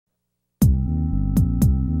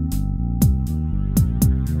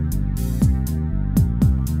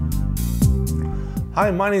Hi,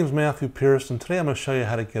 my name is Matthew Pierce, and today I'm going to show you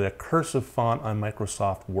how to get a cursive font on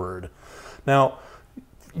Microsoft Word. Now,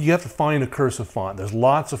 you have to find a cursive font. There's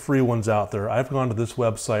lots of free ones out there. I've gone to this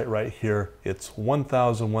website right here. It's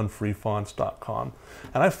 1001freefonts.com,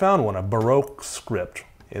 and I found one, a Baroque script,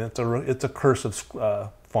 and it's a cursive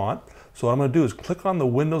font. So what I'm going to do is click on the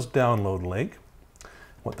Windows download link.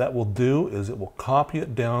 What that will do is it will copy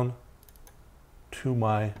it down to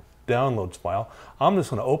my downloads file. I'm just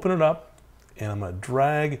going to open it up, and I'm going to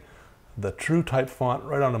drag the true type font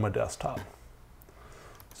right onto my desktop.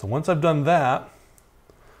 So once I've done that,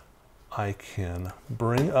 I can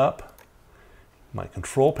bring up my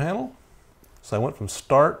control panel. So I went from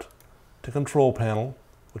start to control panel,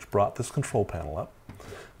 which brought this control panel up.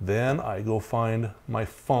 Then I go find my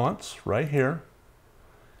fonts right here.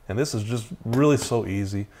 And this is just really so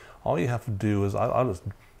easy. All you have to do is, I'll just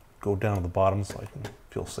go down to the bottom so I can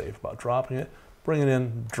feel safe about dropping it. Bring it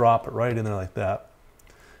in, drop it right in there like that,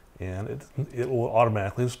 and it will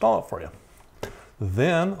automatically install it for you.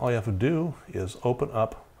 Then all you have to do is open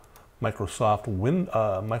up Microsoft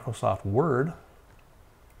Word.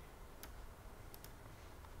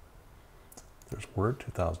 There's Word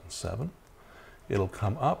 2007. It'll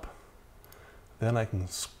come up. Then I can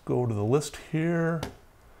go to the list here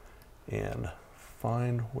and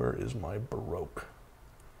find where is my Baroque.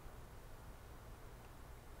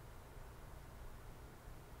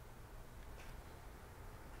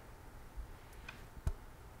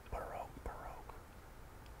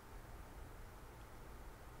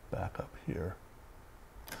 Back up here.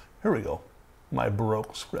 Here we go. My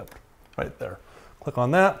Baroque script right there. Click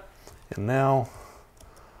on that, and now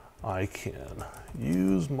I can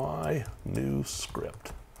use my new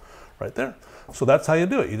script right there. So that's how you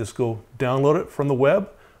do it. You just go download it from the web,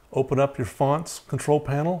 open up your fonts control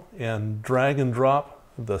panel, and drag and drop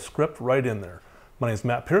the script right in there. My name is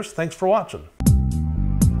Matt Pierce. Thanks for watching.